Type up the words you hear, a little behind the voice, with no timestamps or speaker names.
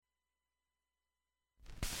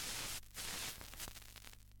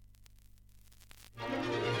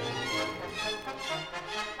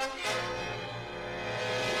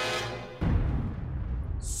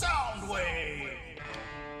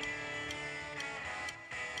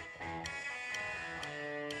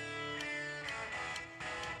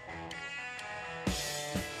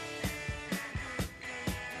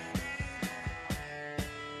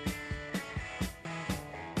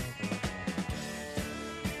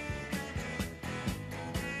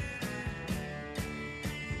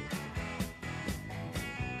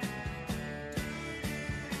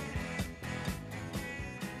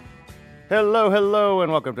Hello, and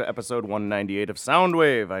welcome to episode 198 of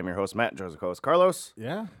Soundwave. I'm your host, Matt, Joseph host Carlos.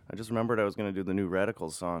 Yeah. I just remembered I was going to do the new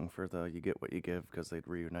Radicals song for the You Get What You Give because they'd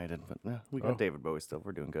reunited, but we got David Bowie still.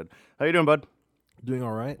 We're doing good. How you doing, bud? Doing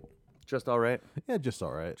all right. Just all right? Yeah, just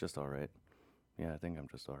all right. Just all right. Yeah, I think I'm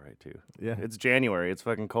just all right, too. Yeah. It's January. It's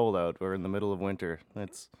fucking cold out. We're in the middle of winter.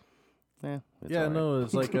 It's yeah, all right. no,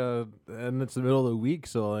 it's like, and it's the middle of the week,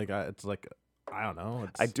 so like, it's like, I don't know.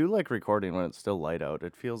 I do like recording when it's still light out.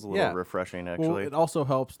 It feels a little refreshing, actually. Well, it also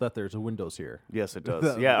helps that there's a windows here. Yes, it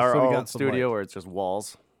does. Yeah, our So we got old some studio light. where it's just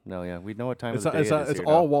walls. No, yeah, we know what time It's, of the day it is it's here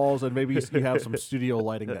all now. walls, and maybe you have some studio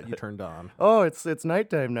lighting that you turned on. Oh, it's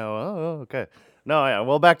nighttime now. Oh, okay. No, yeah.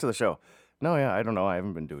 Well, back to the show. No, yeah. I don't know. I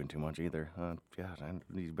haven't been doing too much either.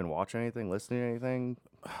 You've been watching anything, listening to anything?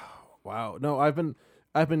 Wow. No, I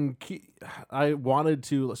wanted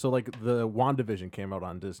to. So like the WandaVision came out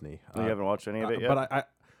on Disney. You haven't watched any of it yet? But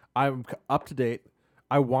I'm up to date.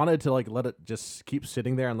 I wanted to like let it just keep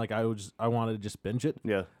sitting there, and like I wanted to just binge it.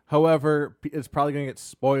 Yeah. However, it's probably gonna get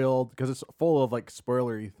spoiled because it's full of like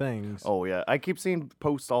spoilery things. Oh yeah. I keep seeing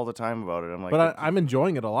posts all the time about it. I'm like, But I'm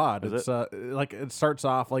enjoying it a lot. Is It's like it starts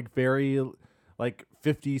off like very like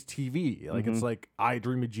 50s TV. Like it's like I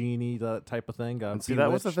Dream of Jeannie, that type of thing. see,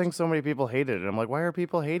 that was the Bewitched. thing. So many people hated it. I'm like, why are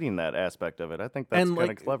people hating that aspect of it? I think that's kind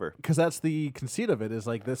of clever. because that's the conceit of it. Is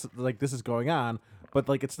like this is going on, but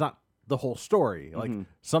like it's not the whole story. Like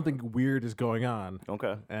something weird is going on.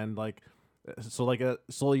 Okay. And like so like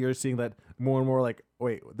slowly you're seeing that more and more like,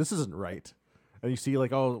 wait, this isn't right. And you see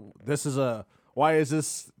like, oh, why is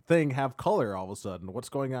this thing have color all of a sudden? What's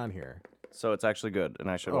going on here? So it's actually good, and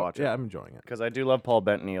I should watch it. Yeah, I'm enjoying it. Because I do love Paul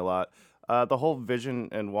Bettany a lot. The whole Vision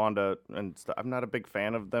and Wanda and stuff, I'm not a big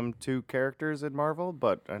fan of them two characters in Marvel,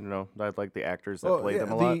 but I don't know. I like the actors that play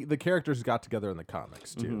them a lot. The characters got together in the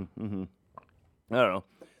comics too. I don't know.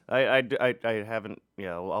 I haven't.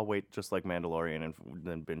 Yeah, I'll wait just like Mandalorian and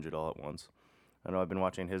then binge it all at once. I know I've been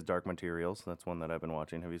watching his Dark Materials. That's one that I've been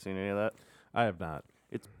watching. Have you seen any of that? I have not.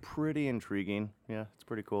 It's pretty intriguing. Yeah, it's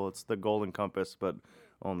pretty cool. It's the Golden Compass, but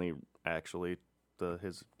only actually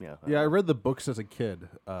his. Yeah. Yeah, I read the books as a kid,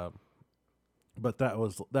 but that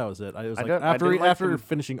was it. I was I like don't- I didn't like after them-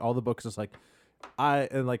 finishing all the books, it's like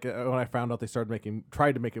when I found out they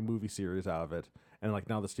tried to make a movie series out of it, and like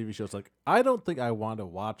now this TV show's like I don't think I want to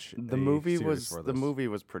watch The a movie series was for the this. movie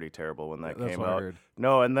was pretty terrible when that That's came what I out. heard.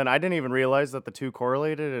 No, and then I didn't even realize that the two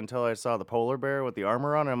correlated until I saw the polar bear with the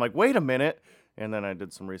armor on. And I'm like, wait a minute. And then I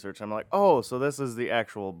did some research. I'm like, oh, so this is the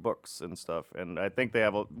actual books and stuff. And I think they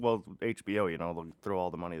have HBO. You know, they'll throw all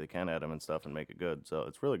the money they can at them and stuff and make it good. So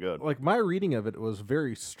it's really good. Like my reading of it was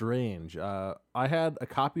very strange. I had a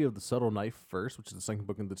copy of The Subtle Knife first, which is the second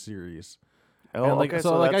book in the series. Oh, and, like, okay.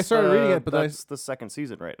 so, like, I that's started the- reading it, but that's the second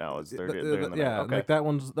season right now. Is they're in the yeah, okay. like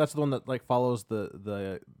that's the one that like follows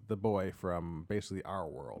the boy from basically our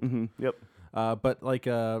world. Yep. But like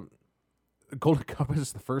Golden Compass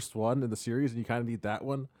is the first one in the series, and you kind of need that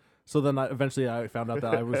one. So then eventually I found out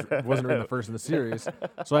that I wasn't reading the first in the series,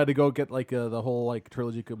 so I had to go get like the whole like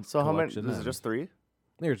trilogy. So how many? collection This is and just 3.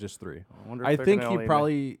 There's just 3. I wonder if I they're think gonna he only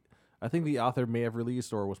probably. I think the author may have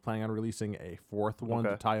released or was planning on releasing a 4th one to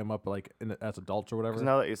Okay. tie him up like as adults or whatever. 'Cause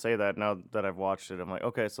now that you say that, now that I've watched it, I'm like,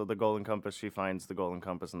 okay, so the Golden Compass, she finds the Golden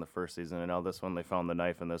Compass in the first season, and now this one, they found the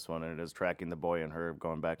knife in this one, and it is tracking the boy and her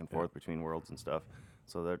going back and forth between worlds and stuff.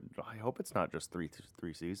 So I hope it's not just three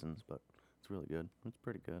seasons, but it's really good. It's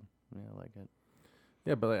pretty good. Yeah, I like it.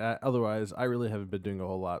 Yeah, but otherwise, I really haven't been doing a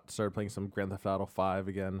whole lot. Started playing some Grand Theft Auto 5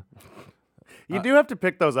 again. You do have to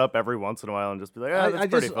pick those up every once in a while and just be like, that's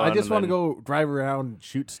pretty fun. I just and want to then go drive around,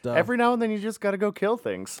 shoot stuff, Every now and then, you just got to go kill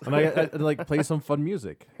things. and I like play some fun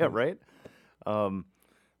music. Yeah, right. No,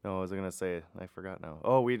 what was I gonna say? I forgot now.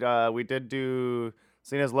 Oh, we did do.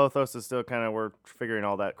 Seeing as Lothos is still kind of, we're figuring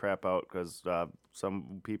all that crap out because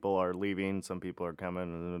some people are leaving, some people are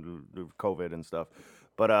coming, COVID and stuff.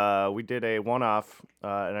 But we did a one-off,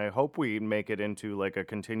 and I hope we make it into like a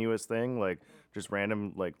continuous thing, like just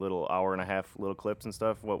random like little hour-and-a-half little clips and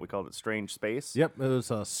stuff. What we called it, Strange Space. Yep, it was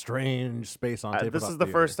a strange space on tape. This is the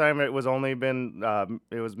first time it was only been,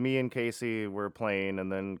 it was me and Casey were playing, and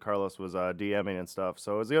then Carlos was DMing and stuff.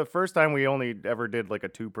 So it was the first time we only ever did like a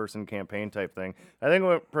 2-person campaign type thing. I think it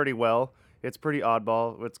went pretty well. It's pretty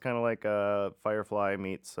oddball. It's kind of like Firefly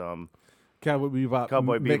meets Cowboy Bebop,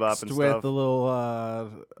 Bebop mixed and with stuff. the little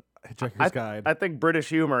Hitchhiker's Guide. I think British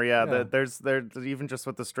humor, Yeah. there's even just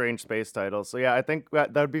with the Strange Space title. So yeah, I think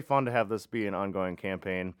that would be fun to have this be an ongoing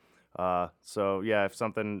campaign. So yeah, if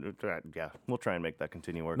something, yeah, we'll try and make that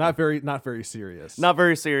continue working. Not very serious. Not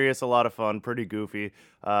very serious, a lot of fun, pretty goofy.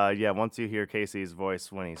 Yeah, once you hear Casey's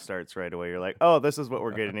voice when he starts right away, you're like, oh, this is what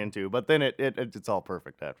we're getting into. But then it's all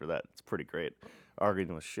perfect after that. It's pretty great.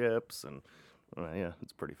 Arguing with ships and yeah,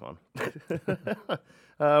 it's pretty fun.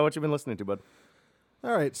 What you been listening to, bud?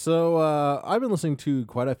 All right, so I've been listening to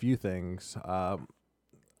quite a few things.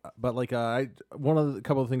 But like one of the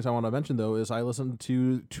couple of things I want to mention though is I listened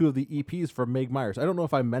to 2 of the EPs from Meg Myers. I don't know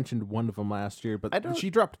if I mentioned one of them last year, but she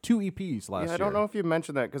dropped 2 EPs last year. Yeah, I don't know if you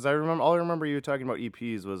mentioned that because all I remember you talking about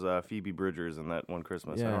EPs was Phoebe Bridgers and that one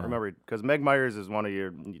Christmas. Yeah. I don't remember because Meg Myers is one of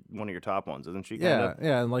your top ones, isn't she? Yeah,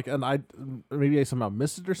 and I maybe I somehow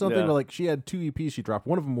missed it or something, but like she had 2 EPs she dropped.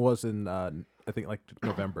 One of them was in I think like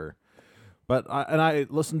November. But I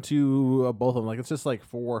listened to both of them. Like it's just like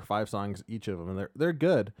 4 or 5 songs each of them, and they're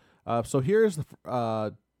good. So here's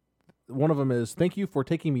one of them is "Thank You for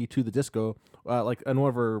Taking Me to the Disco." And one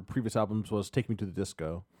of her previous albums was "Take Me to the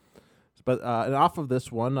Disco." But and off of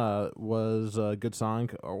this one was a good song,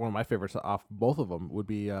 or one of my favorites off both of them would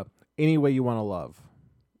be "Any Way You Want to Love."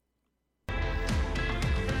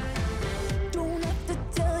 Don't have to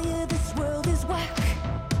tell you this world is whack.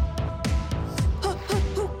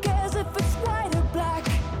 Who cares if it's white or black?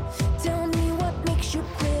 Tell me what makes you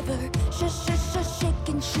quiver. Shake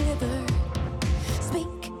and shiver.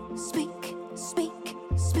 Speak, speak, speak,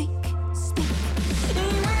 speak, speak.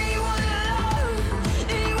 Any way you wanna love,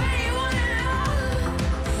 any way you wanna love.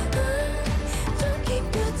 Don't keep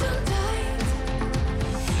your tongue tied.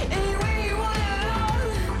 Any way you wanna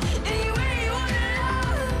love, any way you wanna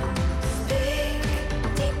love. Speak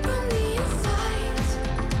deep from the inside.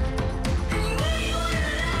 Any way you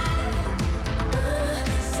wanna love,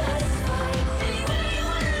 satisfied. Any way you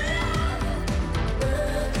wanna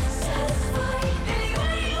love, satisfied. Any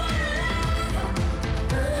way you wanna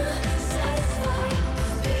love, satisfied.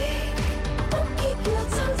 Speak, don't keep your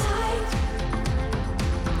tongue tied.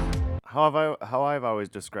 How I've always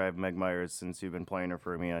described Meg Myers since you've been playing her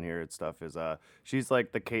for me on here and stuff is she's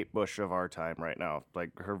like the Kate Bush of our time right now.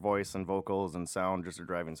 Like her voice and vocals and sound, just her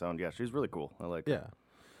driving sound. Yeah, she's really cool. I like her. Yeah.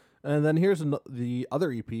 And then here's the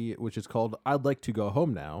other EP, which is called "I'd Like to Go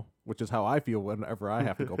Home Now," which is how I feel whenever I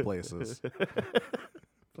have to go places.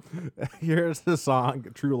 Here's the song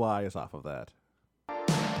 "True Lies" off of that.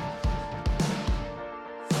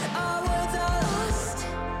 Our words are lost.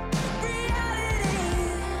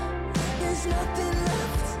 Reality. There's nothing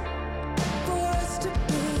left for us to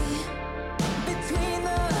be. Between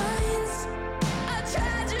the lines, a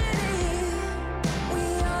tragedy. We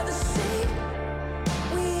are the same.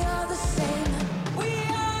 We are the same. We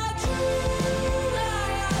are true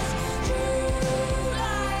liars. True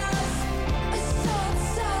liars. A sad,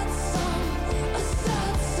 sad song. A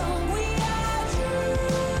sad song. We are true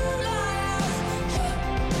liars.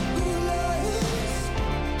 True liars.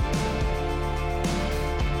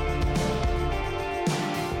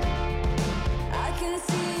 I can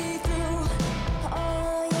see through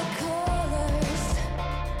all your colors.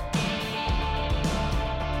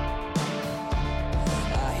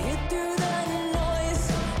 I hear through the noise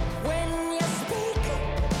when you speak.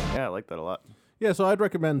 Yeah, I like that a lot. Yeah, so I'd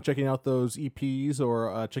recommend checking out those EPs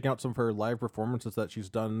or checking out some of her live performances that she's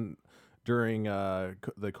done during the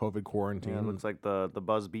COVID quarantine. Yeah, it looks like the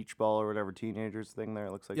Buzz Beach Ball or whatever teenagers thing there.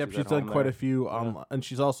 It looks like Yep, she's she's at done home quite there. a few, and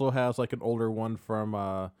she's also has like an older one from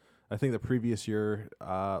I think the previous year,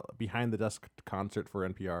 Behind the Desk concert for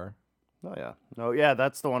NPR. Oh yeah, no, yeah,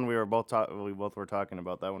 that's the one we both were talking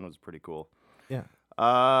about. That one was pretty cool. Yeah.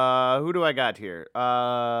 Who do I got here?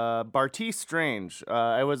 Bartiz Strange.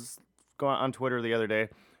 I was going on Twitter the other day,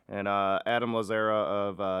 and Adam Lazara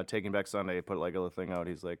of Taking Back Sunday put like a thing out.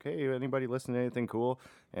 He's like, "Hey, anybody listen to anything cool?"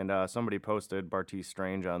 And somebody posted Bartiz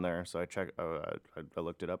Strange on there, so I checked. I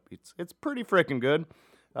looked it up. It's pretty freaking good.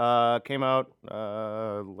 Came out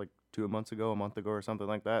like a month ago or something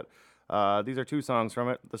like that. These are 2 songs from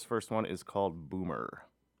it. This first one is called Boomer.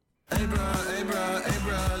 Hey bro,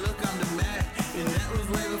 look, I'm the Mac. And that was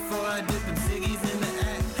way before I did the Ziggies in the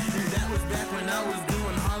act. And that was back when I was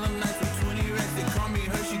doing Harlem Nights with 20 racks. They call me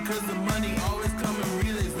Hershey cause the money always come in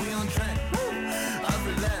relays. We on track. I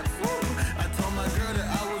relapsed. I told my girl that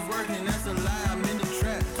I was working. That's a lie, I'm in the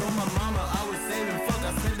trap. Told my mama I was saving. Fuck,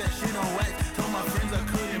 I spent that shit on wax. Told my friends I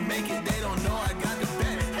couldn't make it. They don't know I got the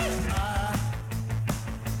back.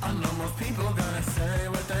 I know most people gonna say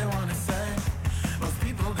what they wanna say. Most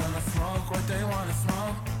people gonna smoke what they wanna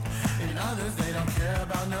smoke. And others, they don't care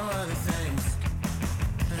about no other things.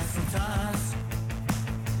 And sometimes,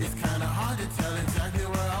 it's kinda hard to tell exactly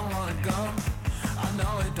where I wanna go. I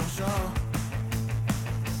know it don't show.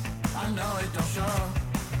 I know it don't show.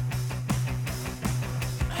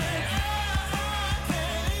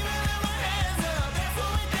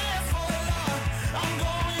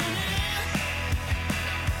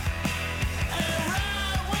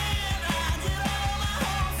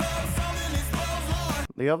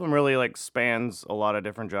 The album really like spans a lot of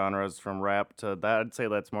different genres from rap to that. I'd say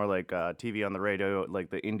that's more like TV on the radio,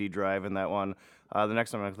 like the indie drive in that one. The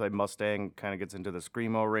next one I play Mustang kind of gets into the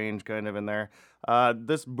screamo range kind of in there.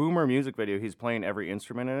 This Boomer music video, he's playing every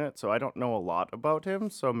instrument in it, so I don't know a lot about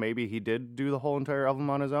him. So maybe he did do the whole entire album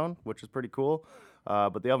on his own, which is pretty cool.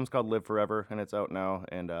 But the album's called Live Forever, and it's out now.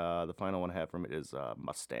 And the final one I have from it is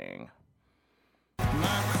Mustang. My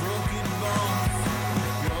crooked bones,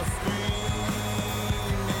 you're screaming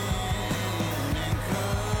and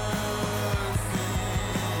cursing.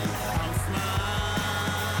 I'm smiling,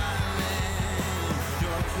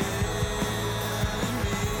 you're killing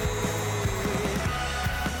me.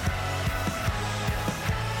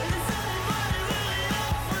 Is anybody really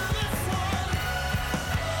up for this one?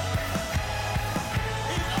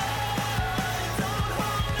 If I don't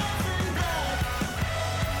hold nothing back.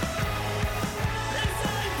 Is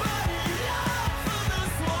anybody up for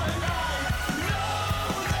this one? I know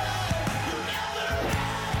that you never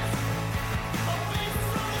asked. A beast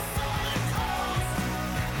from the southern coast,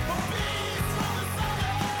 a beast from the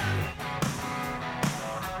southern.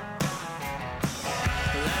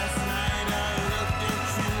 Last night I looked at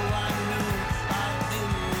you, I knew I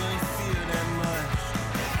didn't really feel that much.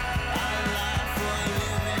 I lied for a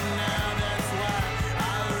living now, that's why I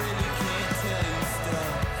really can't tell you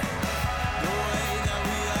stuff. The way that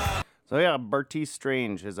we are. So yeah, Bartees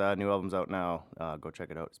Strange, his new album's out now. Go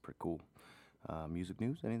check it out. It's pretty cool. Music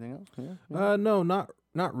news? Anything else? Yeah. No, not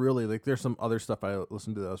really. Like, there's some other stuff I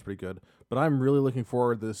listened to that was pretty good, but I'm really looking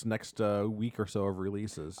forward to this next week or so of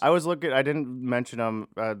releases. I was looking. I didn't mention them.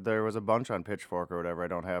 There was a bunch on Pitchfork or whatever. I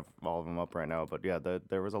don't have all of them up right now, but yeah,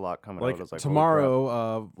 there was a lot coming Like out. I was like, holy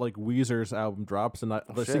tomorrow, like Weezer's album drops, and the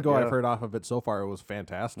shit, single yeah. I've heard off of it so far was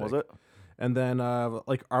fantastic. crap. Was it? And then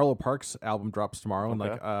like Arlo Parks' album drops tomorrow, and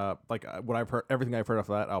Okay. what I've heard, everything I've heard off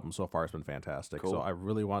of that album so far has been fantastic. Cool. So I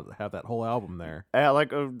really want to have that whole album there. Yeah, like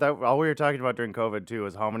that. All we were talking about during COVID too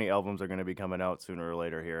is how many albums are going to be coming out sooner or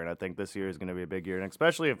later here, and I think this year is going to be a big year, and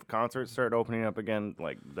especially if concerts start opening up again,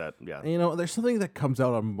 like that. Yeah. And, you know, there's something that comes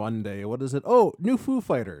out on Monday. What is it? Oh, new Foo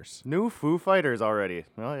Fighters. New Foo Fighters already.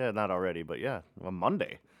 Well, yeah, not already, but yeah, on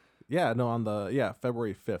Monday. Yeah, no, on the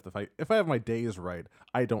February 5th. If I have my days right,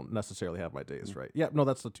 I don't necessarily have my days right. Yeah, no,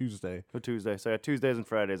 that's the Tuesday. So Tuesday. So yeah, Tuesdays and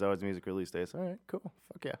Fridays always music release days. All right, cool.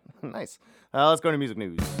 Fuck yeah, nice. Let's go to music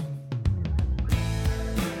news.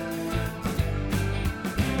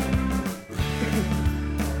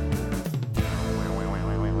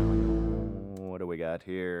 What do we got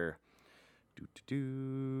here?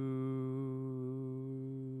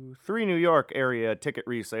 Three New York area ticket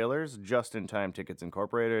resellers, Just in Time Tickets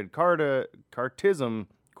Incorporated, Cartism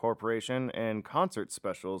Corporation, and Concert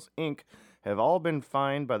Specials Inc. have all been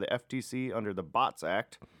fined by the FTC under the BOTS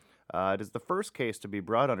Act. It is the first case to be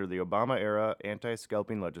brought under the Obama-era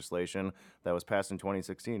anti-scalping legislation that was passed in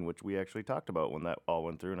 2016, which we actually talked about when that all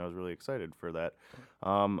went through, and I was really excited for that.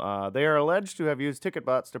 They are alleged to have used ticket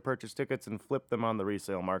bots to purchase tickets and flip them on the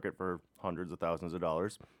resale market for hundreds of thousands of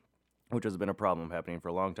dollars, which has been a problem happening for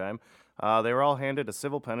a long time. They were all handed a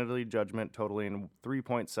civil penalty judgment totaling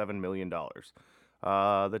 $3.7 million.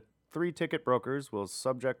 The three ticket brokers will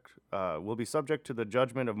be subject to the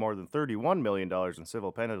judgment of more than $31 million in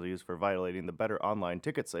civil penalties for violating the Better Online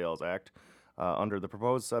Ticket Sales Act under the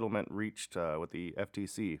proposed settlement reached with the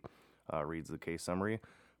FTC, reads the case summary.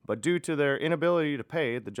 But due to their inability to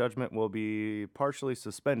pay, the judgment will be partially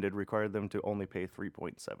suspended, requiring them to only pay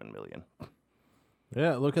 $3.7 million.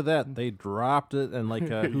 Yeah, look at that. They dropped it, and like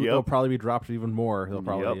Yep. they'll probably be dropped even more. They'll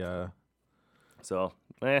probably So,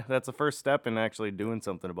 that's the first step in actually doing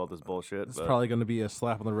something about this bullshit. it's but- probably going to be a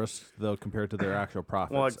slap on the wrist though compared to their actual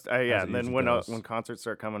profits. Well, yeah, as it and then usually does. when concerts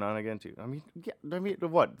start coming on again too. I mean,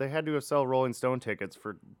 what they had to sell Rolling Stone tickets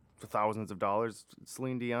for thousands of dollars.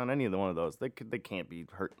 Celine Dion, any of the one of those, they can't be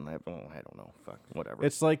hurting that. Oh, I don't know, fuck, whatever.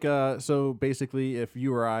 It's like so basically, if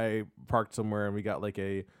you or I parked somewhere and we got like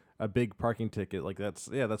a big parking ticket, like that's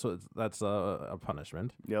a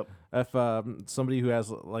punishment. Yep. If somebody who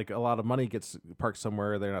has like a lot of money gets parked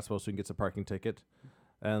somewhere they're not supposed to and gets a parking ticket,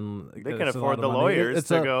 and They can it's a afford lot of the money, lawyers it's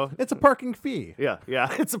to a, go. It's a parking fee. Yeah,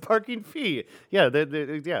 it's a parking fee. Yeah,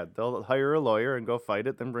 they'll hire a lawyer and go fight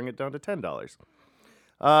it, then bring it down to $10.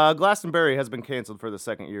 Glastonbury has been canceled for the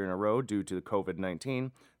second year in a row due to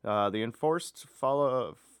COVID-19. The enforced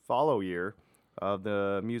follow year of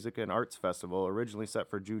the Music and Arts Festival, originally set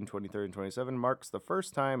for June 23rd and 27, marks the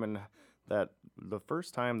first time that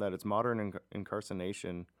its modern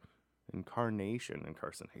incarnation incarnation,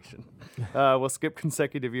 will skip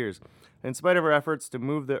consecutive years. In spite of our efforts to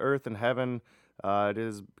move the earth and heaven, it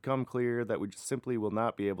has become clear that we just simply will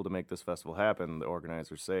not be able to make this festival happen, the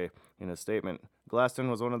organizers say in a statement. Glaston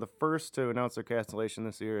was one of the first to announce their cancellation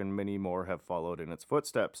this year, and many more have followed in its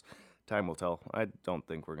footsteps. Time will tell. I don't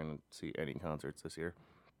think we're going to see any concerts this year.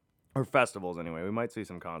 Or festivals, anyway. We might see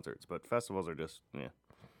some concerts, but festivals are just, yeah.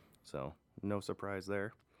 So, no surprise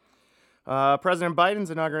there. President Biden's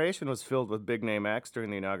inauguration was filled with big-name acts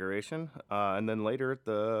during the inauguration, and then later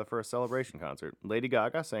for a celebration concert. Lady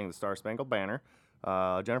Gaga sang the Star-Spangled Banner.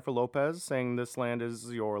 Jennifer Lopez sang This Land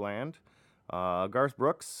Is Your Land. Garth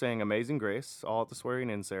Brooks sang Amazing Grace, all at the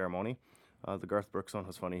swearing-in ceremony. The Garth Brooks one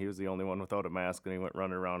was funny. He was the only one without a mask, and he went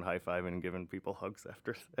running around high-fiving and giving people hugs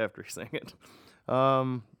after he sang it.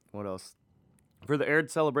 What else? For the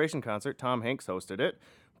aired celebration concert, Tom Hanks hosted it.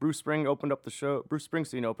 Bruce Springsteen opened up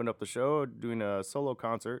the show, doing a solo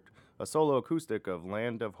acoustic of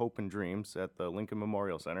Land of Hope and Dreams at the Lincoln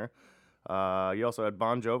Memorial Center. You also had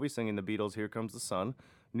Bon Jovi singing the Beatles' Here Comes the Sun.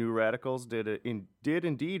 New Radicals did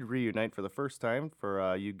indeed reunite for the first time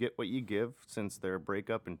for You Get What You Give since their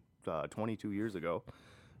breakup 22 years ago.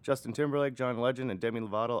 Justin Timberlake, John Legend, and Demi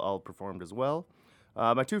Lovato all performed as well.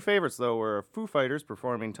 My two favorites, though, were Foo Fighters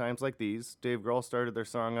performing Times Like These. Dave Grohl started their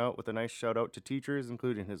song out with a nice shout-out to teachers,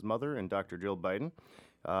 including his mother and Dr. Jill Biden.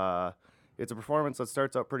 It's a performance that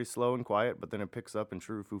starts out pretty slow and quiet, but then it picks up in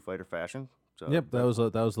true Foo Fighter fashion. So Yep, that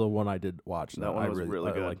was the one I did watch. that one was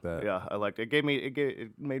really good. I like that. Yeah, I liked it.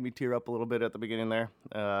 It made me tear up a little bit at the beginning there.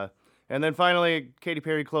 And then finally, Katy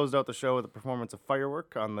Perry closed out the show with a performance of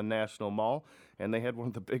Firework on the National Mall, and they had one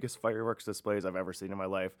of the biggest fireworks displays I've ever seen in my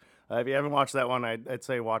life. If you haven't watched that one, I'd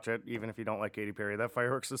say watch it, even if you don't like Katy Perry. That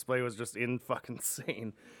fireworks display was just fucking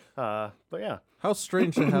insane. But yeah. How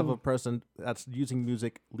strange to have a president that's using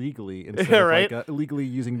music legally instead Yeah, of right? like illegally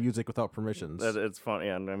using music without permissions. It's funny,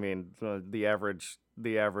 and I mean, the average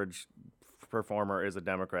performer is a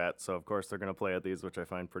Democrat, so of course they're going to play at these, which I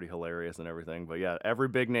find pretty hilarious and everything. But yeah, every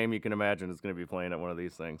big name you can imagine is going to be playing at one of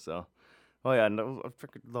these things. So, oh yeah, no,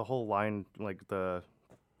 the whole line, like the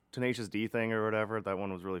Tenacious D thing or whatever, that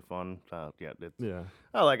one was really fun. Yeah.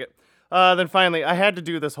 I like it. Then finally, I had to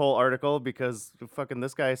do this whole article because fucking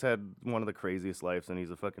this guy's had one of the craziest lives, and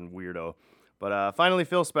he's a fucking weirdo. But finally,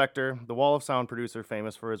 Phil Spector, the Wall of Sound producer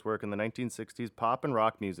famous for his work in the 1960s pop and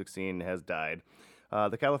rock music scene, has died.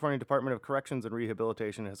 The California Department of Corrections and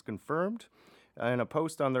Rehabilitation has confirmed. In a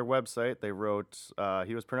post on their website, they wrote,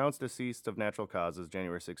 he was pronounced deceased of natural causes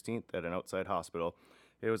January 16th at an outside hospital.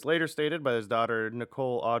 It was later stated by his daughter,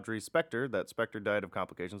 Nicole Audrey Spector, that Spector died of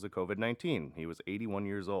complications of COVID-19. He was 81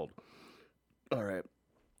 years old. All right.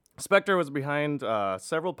 Spector was behind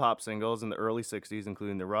several pop singles in the early 60s,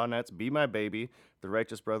 including the Ronettes' Be My Baby, The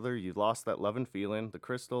Righteous Brother, You Lost That Lovin' Feelin', The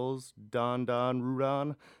Crystals, Don Don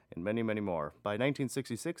Rudon, and many, many more. By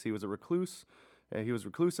 1966, he was a recluse. He was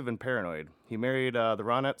reclusive and paranoid. He married the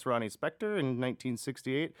Ronettes' Ronnie Spector in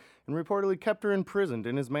 1968 and reportedly kept her imprisoned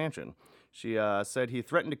in his mansion. She said he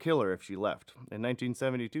threatened to kill her if she left. In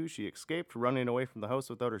 1972, she escaped, running away from the house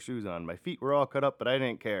without her shoes on. My feet were all cut up, but I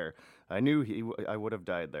didn't care. I knew I would have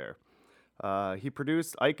died there. He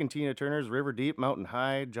produced Ike and Tina Turner's River Deep, Mountain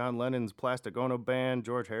High, John Lennon's Plastic Ono Band,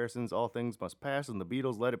 George Harrison's All Things Must Pass, and the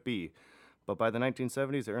Beatles' Let It Be. But by the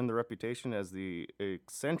 1970s, he earned the reputation as an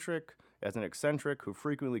eccentric who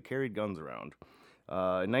frequently carried guns around.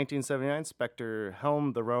 In 1979, Spector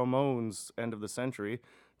helmed the Ramones' End of the Century.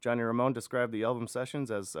 Johnny Ramone described the album sessions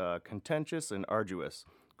as contentious and arduous,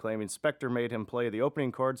 claiming Spector made him play the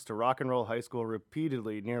opening chords to Rock and Roll High School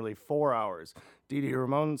repeatedly, nearly 4 hours. Dee Dee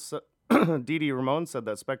Ramone said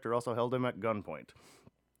that Spector also held him at gunpoint.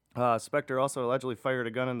 Spector also allegedly fired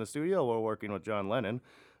a gun in the studio while working with John Lennon.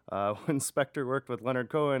 When Spector worked with Leonard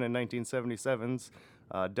Cohen in 1977's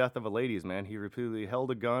Death of a Ladies' Man, he repeatedly held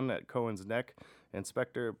a gun at Cohen's neck, and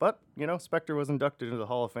Spector was inducted into the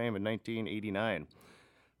Hall of Fame in 1989.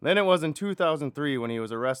 Then it was in 2003 when he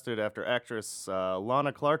was arrested after actress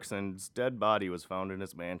Lana Clarkson's dead body was found in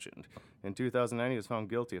his mansion. In 2009, he was found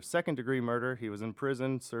guilty of second-degree murder. He was in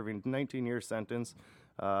prison, serving a 19-year sentence.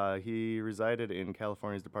 He resided in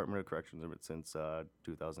California's Department of Corrections since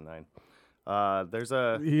 2009.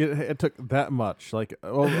 It took that much. Like,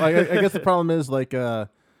 well, I guess the problem is like,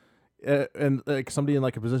 and like somebody in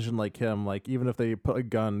like a position like him, like even if they put a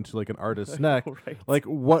gun to like an artist's neck, Right. like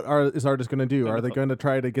what is artist going to do? Are they going to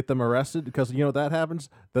try to get them arrested? Because that happens,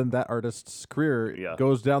 then that artist's career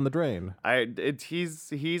goes down the drain.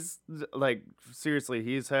 He's like, seriously,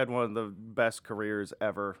 he's had one of the best careers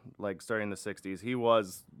ever. Like starting in the 60s, he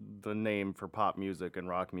was the name for pop music and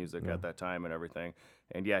rock music at that time and everything.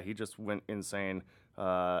 And yeah, he just went insane.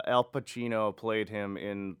 Al Pacino played him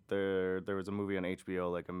in there was a movie on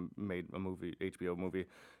HBO, like HBO movie,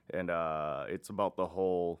 and it's about the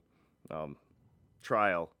whole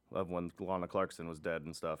trial of when Lana Clarkson was dead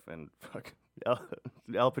and stuff, and fuck,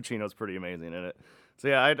 Al Pacino's pretty amazing in it. So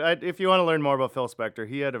yeah, if you want to learn more about Phil Spector,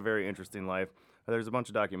 he had a very interesting life. There's a bunch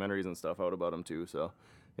of documentaries and stuff out about him too. So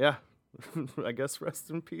yeah, I guess rest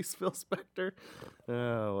in peace, Phil Spector.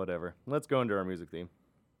 Whatever. Let's go into our music theme.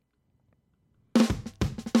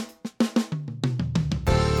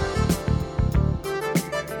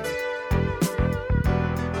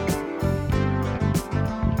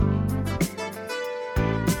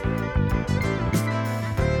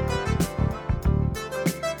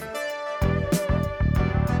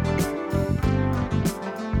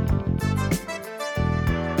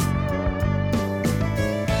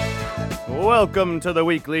 Welcome to the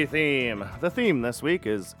weekly theme. The theme this week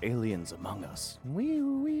is Aliens Among Us.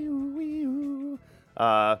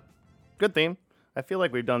 Good theme. I feel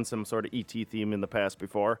like we've done some sort of ET theme in the past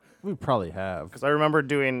before. We probably have. Because I remember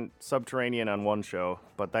doing Subterranean on one show,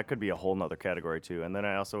 but that could be a whole nother category too. And then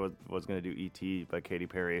I also was going to do ET by Katy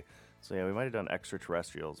Perry. So yeah, we might have done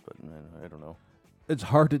extraterrestrials, but I don't know. It's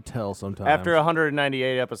hard to tell sometimes. After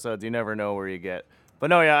 198 episodes, you never know where you get. But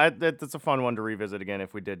no, yeah, it's a fun one to revisit again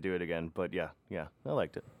if we did do it again. But yeah, I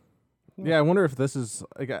liked it. Yeah, I wonder if this is,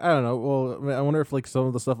 like, I don't know. Well, I mean, I wonder if, like, some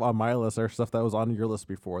of the stuff on my list are stuff that was on your list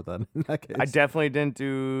before then, in that case. I definitely didn't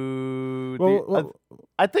do... Well,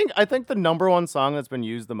 I think the number one song that's been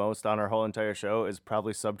used the most on our whole entire show is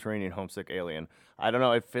probably Subterranean Homesick Alien. I don't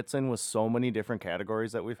know, it fits in with so many different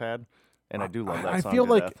categories that we've had, and I do love that song I feel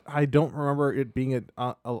to like death. I don't remember it being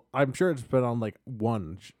I'm sure it's been on, like,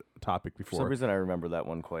 one topic For before. some reason, I remember that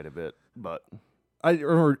one quite a bit, but... I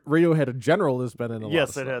remember Radiohead in general has been in a lot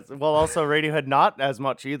Yes, of it stuff. has. Well, also Radiohead not as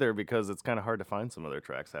much either because it's kind of hard to find some of their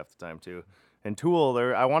tracks half the time too. And Tool,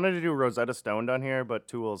 I wanted to do Rosetta Stone down here, but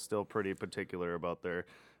Tool is still pretty particular about their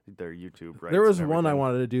YouTube rights. There was and one I everything.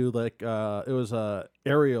 wanted to do, like it was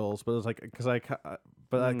Aerials, but it was like because I thought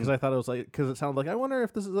it was like because it sounded like I wonder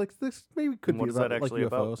if this is like this maybe could What be is that about like actually UFOs.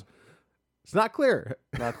 about? It's not clear.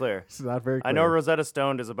 Not clear. It's not very clear. I know Rosetta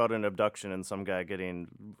Stone is about an abduction and some guy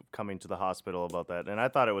coming to the hospital about that. And I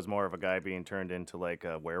thought it was more of a guy being turned into like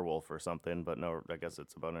a werewolf or something, but no, I guess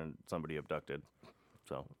it's about somebody abducted.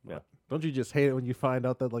 So, yeah. Don't you just hate it when you find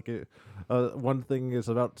out that like one thing is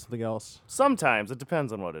about something else? Sometimes. It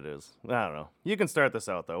depends on what it is. I don't know. You can start this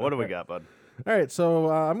out, though. What do we got, bud? All right, so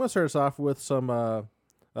I'm going to start us off with some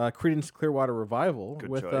Creedence Clearwater Revival. Good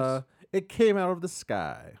with choice. It Came Out of the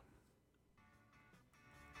Sky.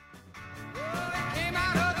 Came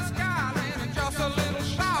out of the sky, landing just a little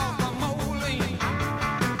south of Moline.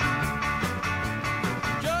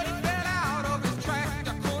 Judge fell out of his tracks,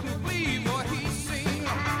 I couldn't believe what he seen.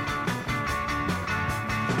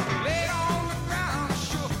 Laid on the ground,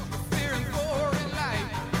 shook, fearing for his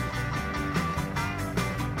life.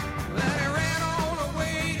 Then he ran on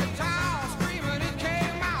away to town, screaming it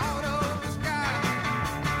came out of the sky.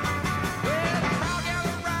 Well, the crowd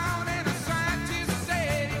gathered round and the scientists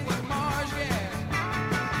said it was Mars, yeah.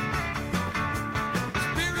 The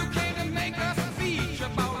spirit came to make us a speech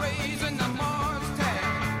about raising the Mars tag.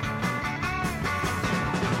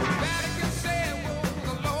 Vatican said, "Whoa,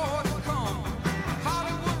 the Lord has come."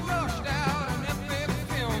 Hollywood rushed out an epic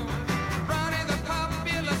film. Ronnie the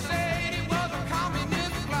Popular said it was a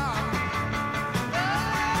communist plot.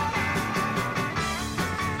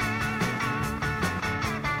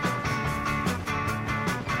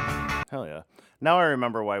 Hell yeah. Now I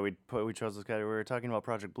remember why we chose this category. We were talking about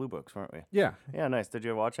Project Blue Books, weren't we? Yeah, Yeah, nice. Did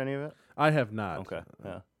you watch any of it? I have not. Okay.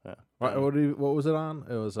 Yeah. What was it on?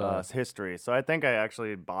 It was It's history. So I think I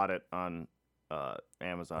actually bought it on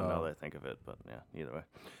Amazon now that I think of it. But yeah, either way.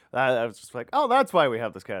 I was just like, oh, that's why we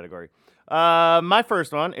have this category. My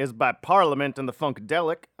first one is by Parliament and the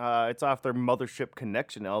Funkadelic. It's off their Mothership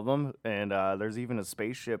Connection album. And there's even a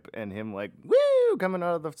spaceship and him like, woo, coming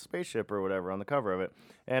out of the spaceship or whatever on the cover of it.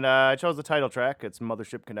 And I chose the title track. It's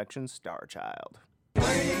Mothership Connection, Star Child. Doing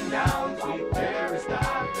it on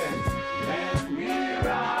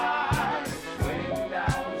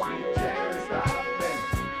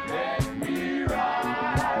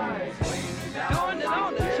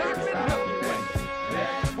the chocolate Milky Way.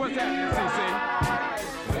 What's happening, CC?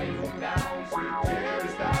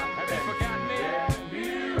 Have you forgotten me?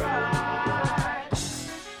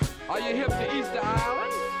 Are you hip to Easter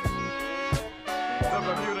Island? The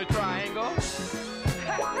Bermuda Triangle?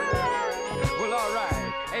 Well, all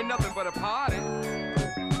right. Ain't nothing but a party.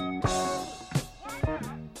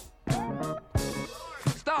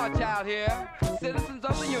 Star Child here, citizens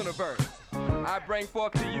of the universe. I bring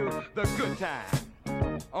forth to you the good time.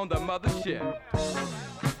 on the mothership.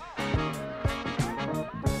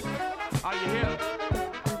 Are you here?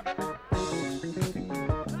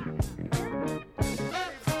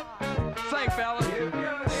 Sing, fellas.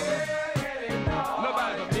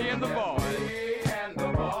 Nobody but me and the boys.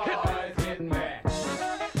 Hit me.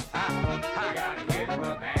 I gotta hit the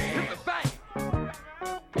band. Hit the band.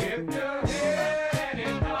 If you hear any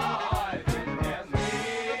noise, it's me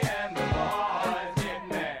and the boys. Hit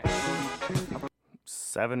me.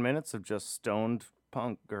 7 minutes of just stoned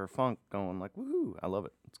punk or funk going like woohoo. I love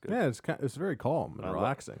it. It's good. Yeah, it's very calm and I love-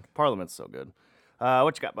 relaxing. Parliament's so good.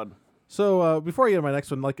 What you got, bud? So before I get to my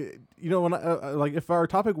next one, like when like if our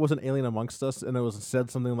topic wasn't Alien Amongst Us and it was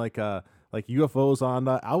said something like UFOs on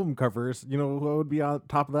album covers, you know what would be on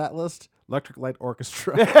top of that list? Electric Light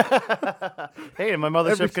Orchestra. Hey, and my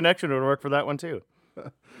Mothership Connection would work for that one too.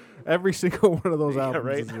 Every single one of those albums.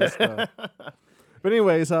 right. Is just, but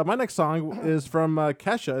anyways, my next song is from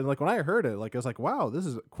Kesha, and like when I heard it, like I was like, wow, this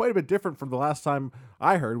is quite a bit different from the last time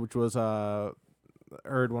I heard, which was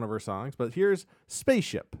heard one of her songs. But here's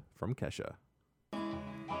Spaceship from Kesha. You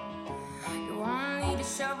won't need a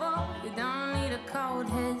shovel, you don't need a cold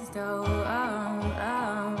head stove.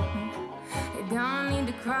 You don't need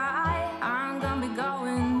to cry, I'm gonna be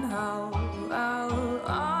going home.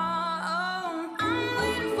 I'm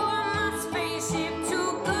waiting for my spaceship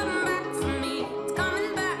to come back for me. It's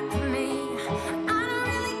coming back for me. I don't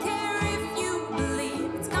really care if you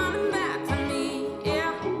believe it's coming back for me.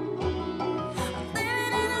 Yeah.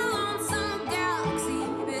 Living in a lonesome galaxy,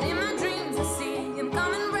 but in my dreams I see him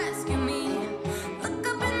come and rescue me. Look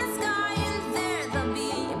up in the sky and there they'll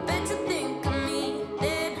be. I bet you think of me.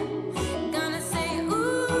 They're gonna say,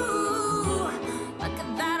 ooh, look at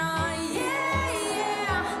that, oh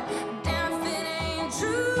yeah. Damn if it ain't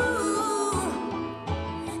true.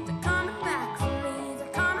 They're coming back for me.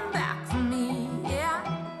 They're coming back for me. Yeah.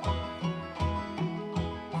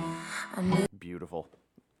 I knew. Beautiful.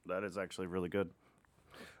 That is actually really good.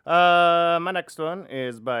 My next one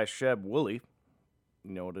is by Sheb Woolley.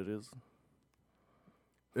 You know what it is?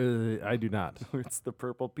 I do not. It's the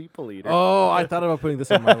Purple People Eater. Oh, I thought about putting this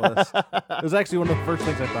on my list. It was actually one of the first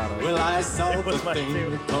things I thought of. Well, I saw the was mine thing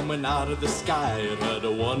too. coming out of the sky. It had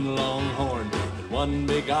a one long horn and one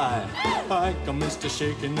big eye. I commenced to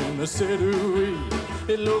shaking and I said, ooh-wee.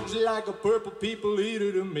 It looks like a purple people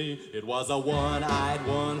eater to me. It was a one-eyed,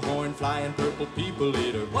 one-horn flying purple people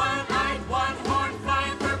eater. One-eyed, one-horn,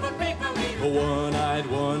 flying purple people eater. A one-eyed,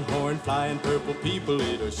 one-horn flying purple people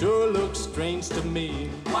eater sure looks strange to me.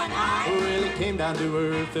 One-eyed. Well, he came down to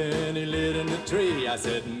earth and he lit in a tree. I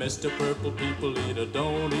said, Mr. Purple People Eater,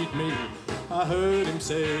 don't eat me. I heard him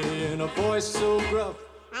say in a voice so gruff,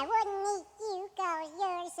 I wouldn't eat you 'cause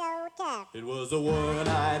you're so tough. it was a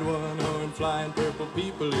one-eyed, one-horn flying purple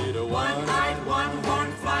people eater. One-eyed,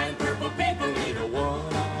 one-horn, flying purple people eater.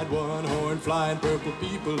 One-eyed, one-horn flying purple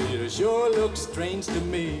people eater sure looks strange to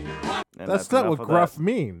me. And That's not enough what of gruff that.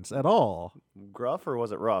 means at all. Gruff or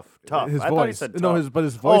was it rough? Tough. His I thought he voice. said tough. No, but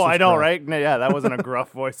his voice Oh, was I know, gruff. right? No, yeah, that wasn't a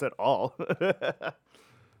gruff voice at all.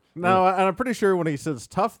 No, and I'm pretty sure when he says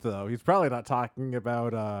tough, though, he's probably not talking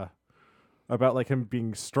about like him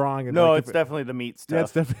being strong. And No, like, it's if definitely the meat stuff. yeah,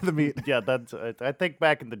 it's definitely the meat. Yeah, that's. I think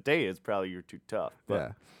back in the day, it's probably you're too tough.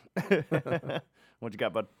 Yeah. But what you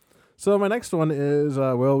got, bud? So my next one is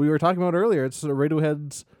well, we were talking about earlier. It's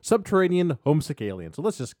Radiohead's "Subterranean Homesick Alien." So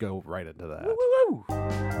let's just go right into that.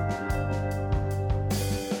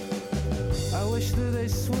 I wish that they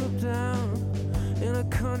swooped down in a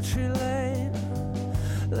country lane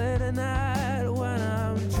late at night when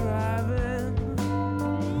I'm driving.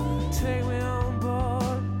 Take me on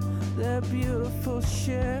board their beautiful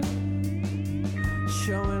ship.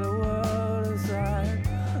 Show me the world as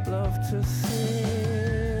I love to see it.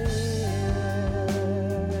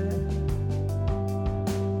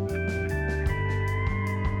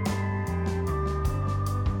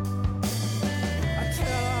 I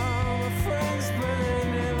tell all my friends, but they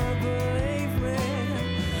never believe me.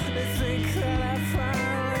 They think that I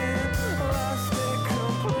finally lost it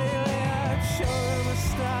completely. I show them the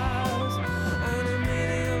stars and the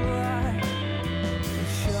meaning of life. They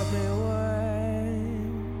shut me away.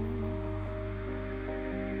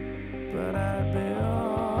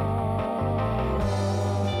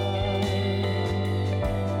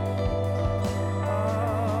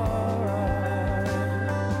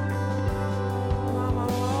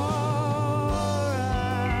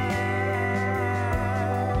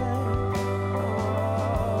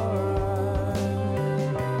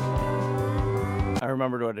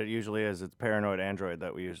 remembered what it usually is. It's Paranoid Android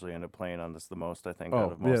that we usually end up playing on this the most, I think, out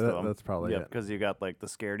Oh, of most yeah, of them. that's probably it. because you got like the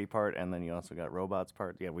scaredy part, and then you also got robots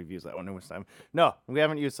part. Yeah, we've used that one numerous time. No, we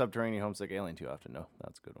haven't used Subterranean Homesick Alien too often. No,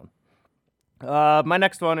 that's a good one. My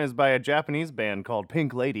next one is by a Japanese band called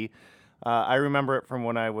Pink Lady. I remember it from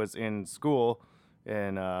when I was in school,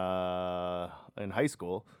 in high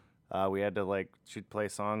school. We had to like, she'd play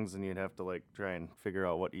songs and you'd have to like try and figure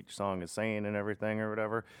out what each song is saying and everything or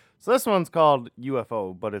whatever. So this one's called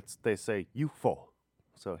UFO, but they say UFO.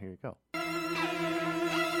 So here you go.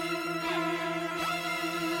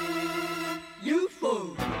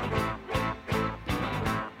 UFO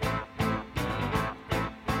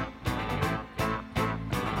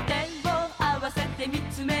手を合わせて見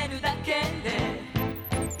つめるだけで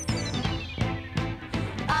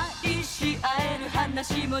愛し合える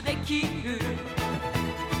話もできる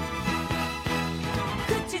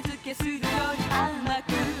口づけするより甘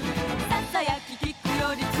くささやき聞く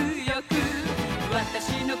より強く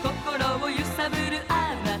私の心を揺さぶる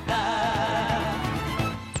あなた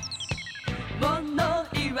物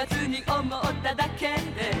言わずに思っただけ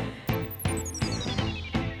で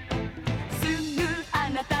すぐあ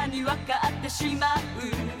なたに分かってしまう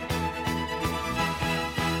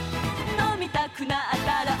飲みたくなっ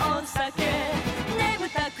たらお酒眠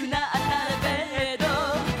たくなったらベッド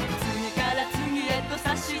次から次へと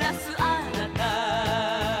差し出すあなた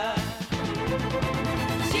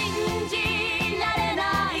信じられな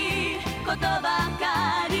いことば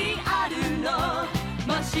かりあるの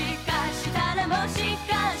もしかしたらもし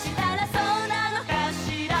かしたらそうなのか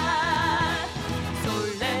しらそ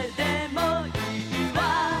れでもいいわ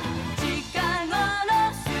近頃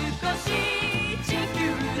少し地球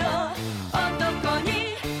の男に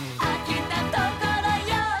飽きたところ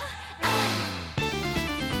よ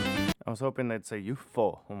I was hoping they'd say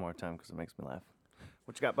UFO one more time because it makes me laugh.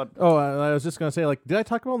 What you got, bud? Oh, I was just gonna say, like, did I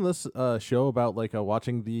talk about on this show about like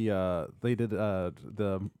watching the they did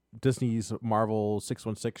the Disney's Marvel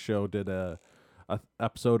 616 show did a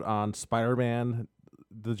episode on Spider-Man,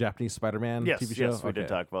 the Japanese Spider-Man Yes, TV show? yes, we did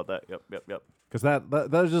talk about that. Yep. Because that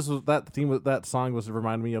was just that theme with that song was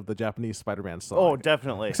reminding me of the Japanese Spider-Man song. Oh,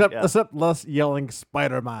 definitely. Except yeah. except less yelling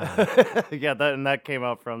Spider-Man. Yeah, that came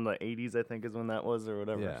out from the 80s, I think, is when that was or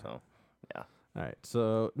whatever. Yeah. So, yeah. All right.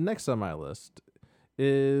 So next on my list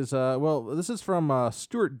is this is from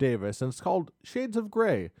Stuart Davis, and it's called Shades of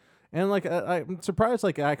Grey. And like I'm surprised,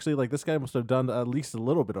 like actually, like this guy must have done at least a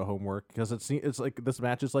little bit of homework because it's like this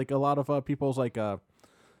matches like a lot of people's like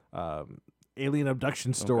alien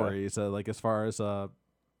abduction stories, like as far as like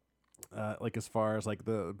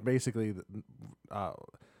the basically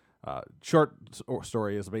short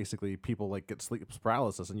story is basically people like get sleep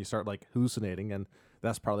paralysis and you start like hallucinating, and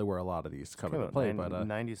that's probably where a lot of these come into play. But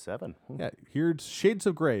 97. yeah, here's Shades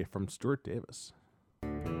of Grey from Stuart Davis. 3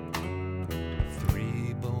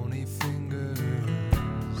 bony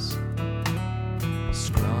fingers,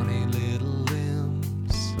 scrawny little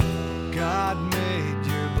limbs. God made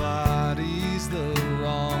your bodies the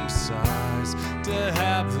wrong size to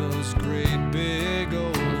have those great big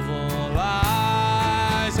oval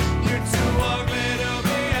eyes. You're too ugly to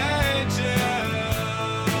be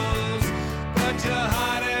angels, but you're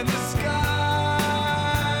hot in the sky.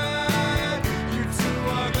 You're too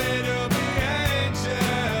ugly to be angels,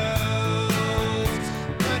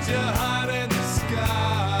 but you're hot in the sky.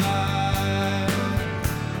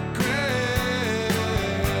 Grace,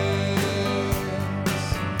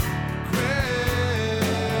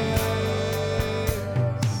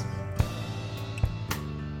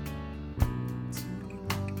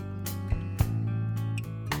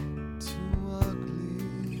 too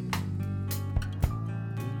ugly, but maybe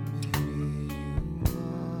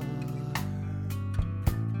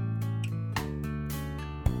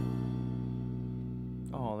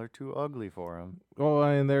you are. Oh, they're too ugly for him. Oh,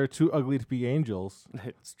 and they're too ugly to be angels.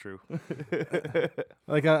 It's true.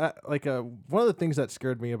 Like one of the things that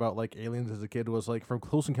scared me about like aliens as a kid was like from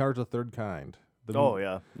Close Encounters of the Third Kind. The Oh, movie.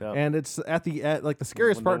 yeah. And it's at the end, like the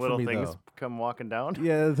scariest When part the little for me things though. come walking down.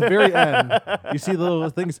 Yeah, at the very end, you see the little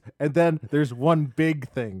things, and then there's one big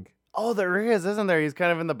thing. Oh, there is, isn't there? He's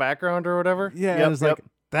kind of in the background or whatever. Yeah, Yep, and it's yep. like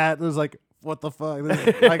that was like, what the fuck?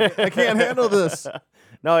 I can't handle this.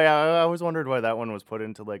 No, yeah, I always wondered why that one was put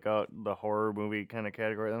into like the horror movie kind of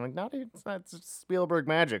category. I'm like, no, dude, it's not. It's Spielberg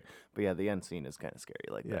magic. But yeah, the end scene is kind of scary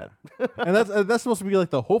like Yeah, that. and that's supposed to be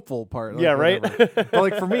like the hopeful part. Like, Yeah, right? whatever. But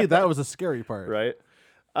like for me, that was a scary part. Right.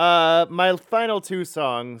 My final two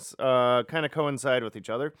songs kind of coincide with each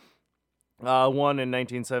other. One in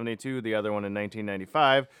 1972, the other one in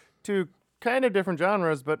 1995. Two kind of different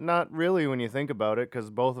genres, but not really when you think about it,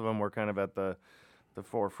 because both of them were kind of at the the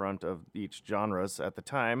forefront of each genres at the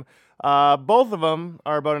time. Both of them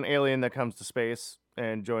are about an alien that comes to space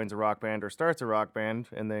and joins a rock band or starts a rock band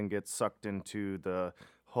and then gets sucked into the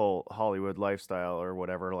whole Hollywood lifestyle or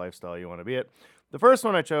whatever lifestyle you want to be it. The first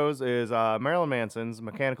one I chose is Marilyn Manson's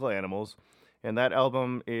Mechanical Animals, and that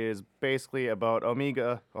album is basically about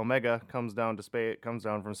Omega comes down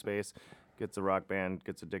from space, gets a rock band,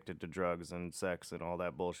 gets addicted to drugs and sex and all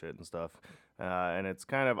that bullshit and stuff. And it's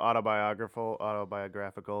kind of autobiographical.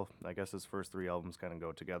 I guess his first 3 albums kind of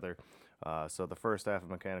go together. So the first half of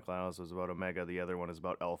Mechanical Animals was about Omega. The other one is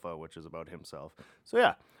about Alpha, which is about himself. So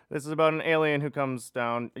yeah, this is about an alien who comes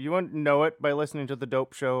down. You wouldn't know it by listening to The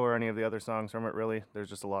Dope Show or any of the other songs from it, really. There's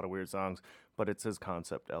just a lot of weird songs, but it's his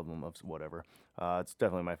concept album of whatever. It's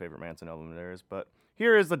definitely my favorite Manson album there is. But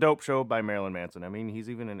here is The Dope Show by Marilyn Manson. I mean, he's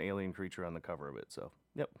even an alien creature on the cover of it, so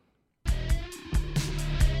yep.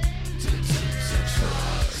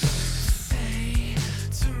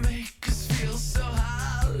 To make us feel so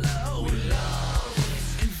hollow,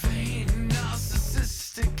 love in vain,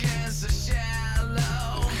 narcissistic and so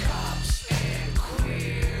shallow. Cops and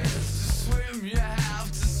queers, to swim you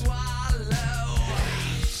have to swallow.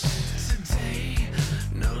 Today,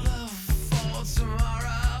 no love for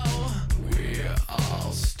tomorrow. We're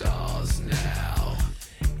all stars now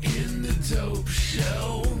in the Dope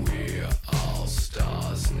Show. We're all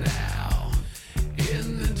stars now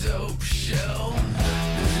in the Dope Show.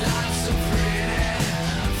 There's lots of pretty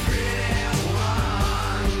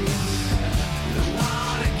ones that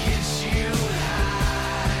wanna get you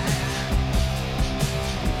high,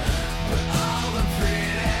 but all the pretty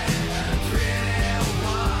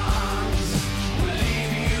ones will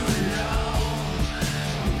leave you alone,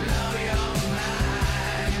 blow your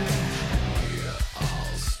mind. We're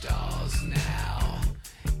all stars now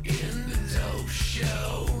in the Dope Show.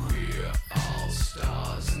 We're all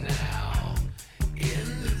stars now in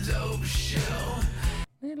the Dope Show.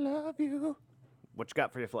 I love you. What you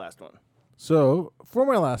got for your last one? So for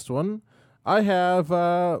my last one, I have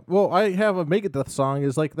I have a Megadeth song.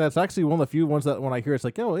 Is like that's actually one of the few ones that when I hear it's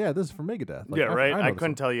like, oh yeah, this is from Megadeth. Like, yeah, right. know I this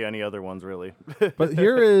couldn't tell you any other ones really. one. But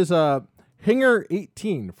here is Hangar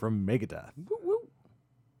 18 from Megadeth.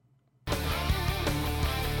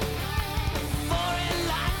 Foreign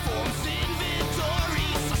life forms inventory,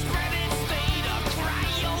 so spread its state of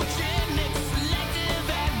cryogenics. Selective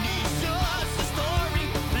amnesia is the story.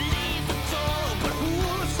 Believe the toll, but who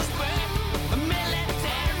suspect?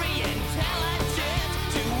 Military intelligence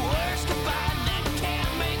to words combined that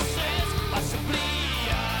can't make sense. Possibly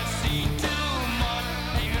I see too much.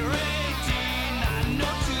 Hangar 18, I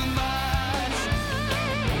know too much.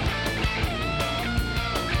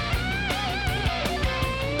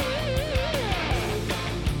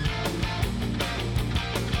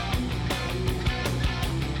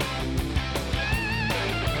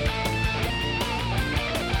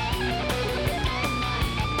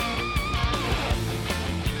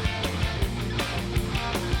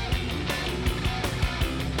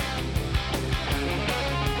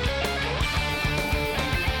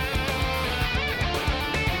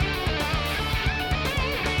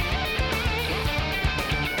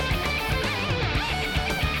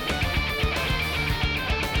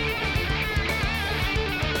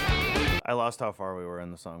 I lost how far we were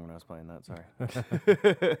in the song when I was playing that. Sorry.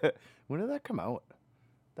 When did that come out?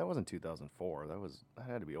 That wasn't 2004. That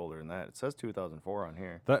had to be older than that. It says 2004 on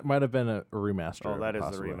here. That might have been a remaster. Oh, that is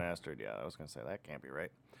possibly. the remastered. Yeah, I was gonna say that can't be right.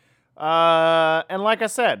 And like I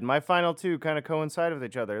said, my final 2 kind of coincide with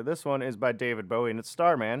each other. This one is by David Bowie, and it's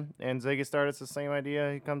Starman. And Ziggy Stardust, the same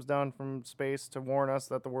idea. He comes down from space to warn us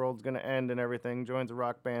that the world's gonna end and everything. Joins a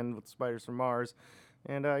rock band with Spiders from Mars,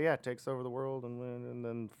 and takes over the world and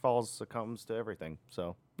then succumbs to everything.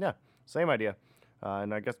 So yeah, same idea.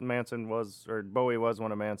 And I guess Bowie was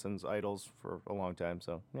one of Manson's idols for a long time.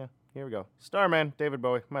 So yeah, here we go. Starman, David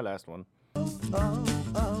Bowie, my last one.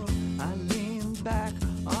 Oh, I lean back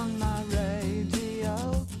on my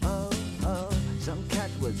radio. Some cat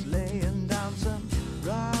was laying down some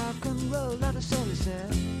rock and roll, let us say he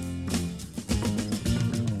said.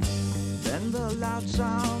 Then the loud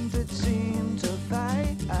sound it seemed to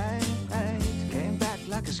fade, came back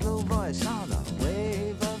like a slow voice on a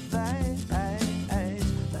wave of fate.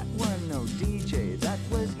 That weren't no DJ, that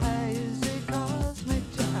was hazy cosmic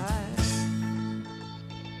jive.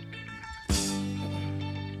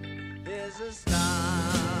 There's a starman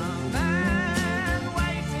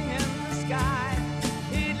waiting in the sky.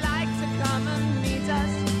 He'd like to come and meet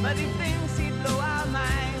us, but he thinks he'd blow our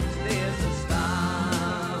minds. There's a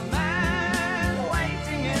starman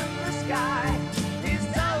waiting in the sky. He's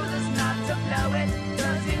told us not to blow it,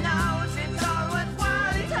 'cause he knows it's all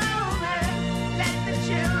worthwhile. He told me, let the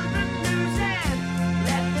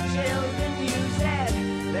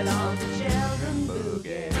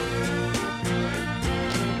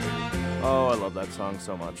that song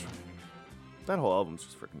so much. That whole album's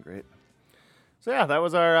just freaking great. So yeah, that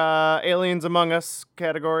was our Aliens Among Us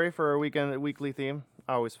category for our weekly theme.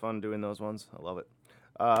 Always fun doing those ones. I love it.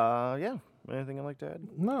 Yeah. Anything I'd like to add?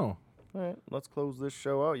 No. All right, let's close this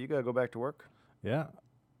show out. You gotta go back to work. Yeah.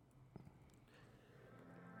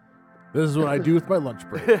 This is what I do with my lunch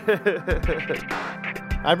break.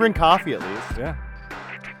 I bring coffee at least. Yeah.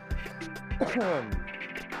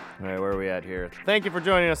 All right, where are we at here? Thank you for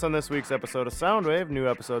joining us on this week's episode of Soundwave. New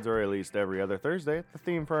episodes are released every other Thursday. The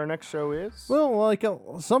theme for our next show is... Well, like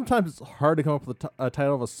sometimes it's hard to come up with a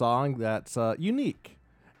title of a song that's unique,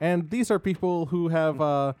 and these are people who have.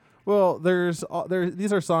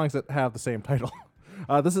 These are songs that have the same title.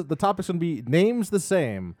 The topic's gonna be names the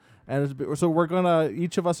same, and so we're gonna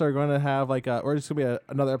each of us are gonna have or it's gonna be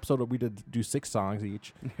another episode where we do 6 songs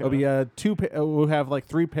each. It'll be we'll have like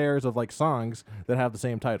 3 pairs of like songs that have the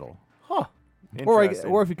same title. Huh. Or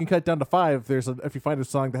Interesting. if you can cut down to 5, if you find a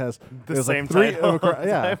song that has The same like 3 title.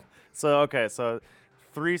 yeah. So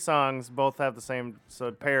 3 songs both have the same.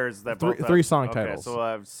 So pairs that both have, 3 song okay, titles. So we'll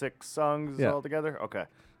have 6 songs Yeah. altogether. Okay,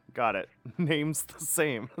 got it. Names the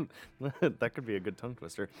same. That could be a good tongue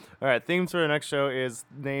twister. All right, themes for the next show is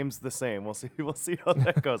names the same. We'll see. We'll see how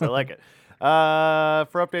that goes. I like it.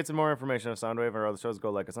 For updates and more information on Soundwave or other shows, go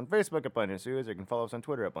like us on Facebook at Blind Studios. You can follow us on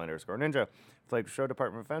Twitter at Blind_Ninja. Flagship Show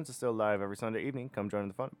Department of Defense is still live every Sunday evening. Come join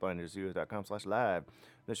the fun at blindstudios.com/live.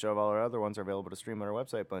 This show of all our other ones are available to stream on our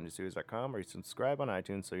website, blindstudios.com, or you can subscribe on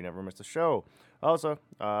iTunes so you never miss a show. Also,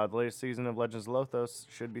 the latest season of Legends of Lothos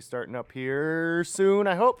should be starting up here soon,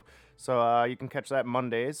 I hope. So you can catch that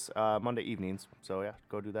Monday evenings. So yeah,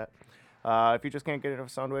 go do that. If you just can't get enough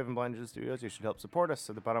Soundwave and Blind Ninja Studios, you should help support us.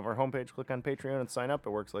 At the bottom of our homepage, click on Patreon and sign up.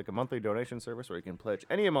 It works like a monthly donation service where you can pledge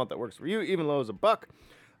any amount that works for you, even low as $1.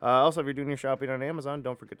 Also, if you're doing your shopping on Amazon,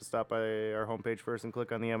 don't forget to stop by our homepage first and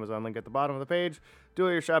click on the Amazon link at the bottom of the page. Do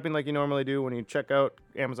all your shopping like you normally do. When you check out,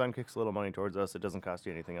 Amazon kicks a little money towards us. It doesn't cost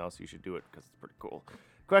you anything else. You should do it because it's pretty cool.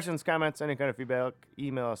 Questions, comments, any kind of feedback,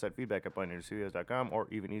 email us at feedback@blindninjastudios.com, or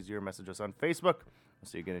even easier, message us on Facebook. We'll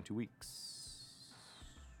see you again in 2 weeks.